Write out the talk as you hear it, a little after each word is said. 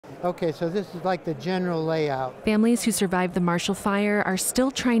Okay, so this is like the general layout. Families who survived the Marshall Fire are still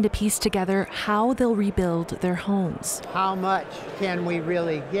trying to piece together how they'll rebuild their homes. How much can we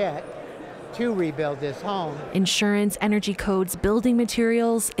really get to rebuild this home? Insurance, energy codes, building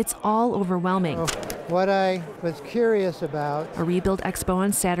materials, it's all overwhelming. What I was curious about. A Rebuild Expo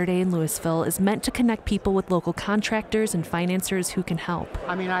on Saturday in Louisville is meant to connect people with local contractors and financiers who can help.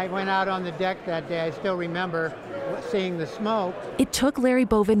 I mean, I went out on the deck that day. I still remember seeing the smoke. It took Larry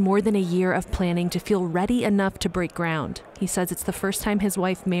Bovin more than a year of planning to feel ready enough to break ground. He says it's the first time his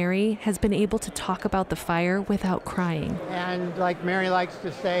wife, Mary, has been able to talk about the fire without crying. And like Mary likes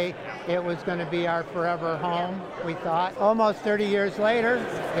to say, it was going to be our forever home, we thought. Almost 30 years later,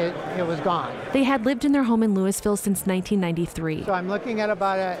 it was gone. They had lived in their home in Louisville since 1993. So I'm looking at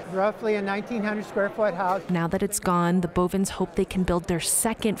about roughly a 1,900 square foot house. Now that it's gone, the Bovins hope they can build their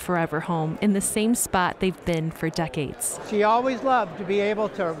second forever home in the same spot they've been for decades. She always loved to be able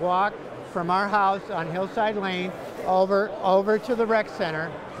to walk from our house on Hillside Lane over to the rec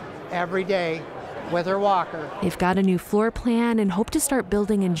center every day with her walker. They've got a new floor plan and hope to start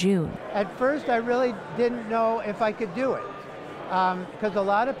building in June. At first, I really didn't know if I could do it because a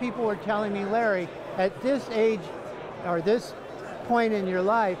lot of people were telling me, Larry, at this age or this point in your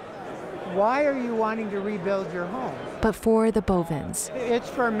life, why are you wanting to rebuild your home? But for the Bovins, it's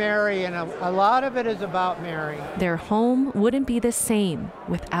for Mary, and a lot of it is about Mary. Their home wouldn't be the same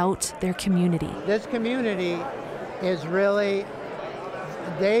without their community. This community is really,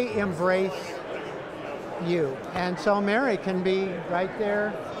 they embrace you. And so Mary can be right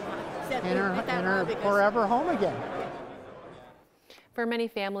there in her forever home again. For many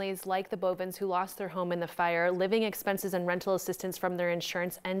families like the Bovins who lost their home in the fire, living expenses and rental assistance from their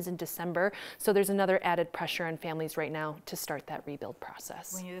insurance ends in December. So there's another added pressure on families right now to start that rebuild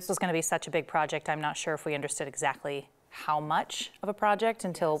process. We knew this was going to be such a big project. I'm not sure if we understood exactly how much of a project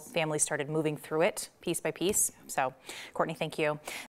until families started moving through it piece by piece. So, Courtney, thank you.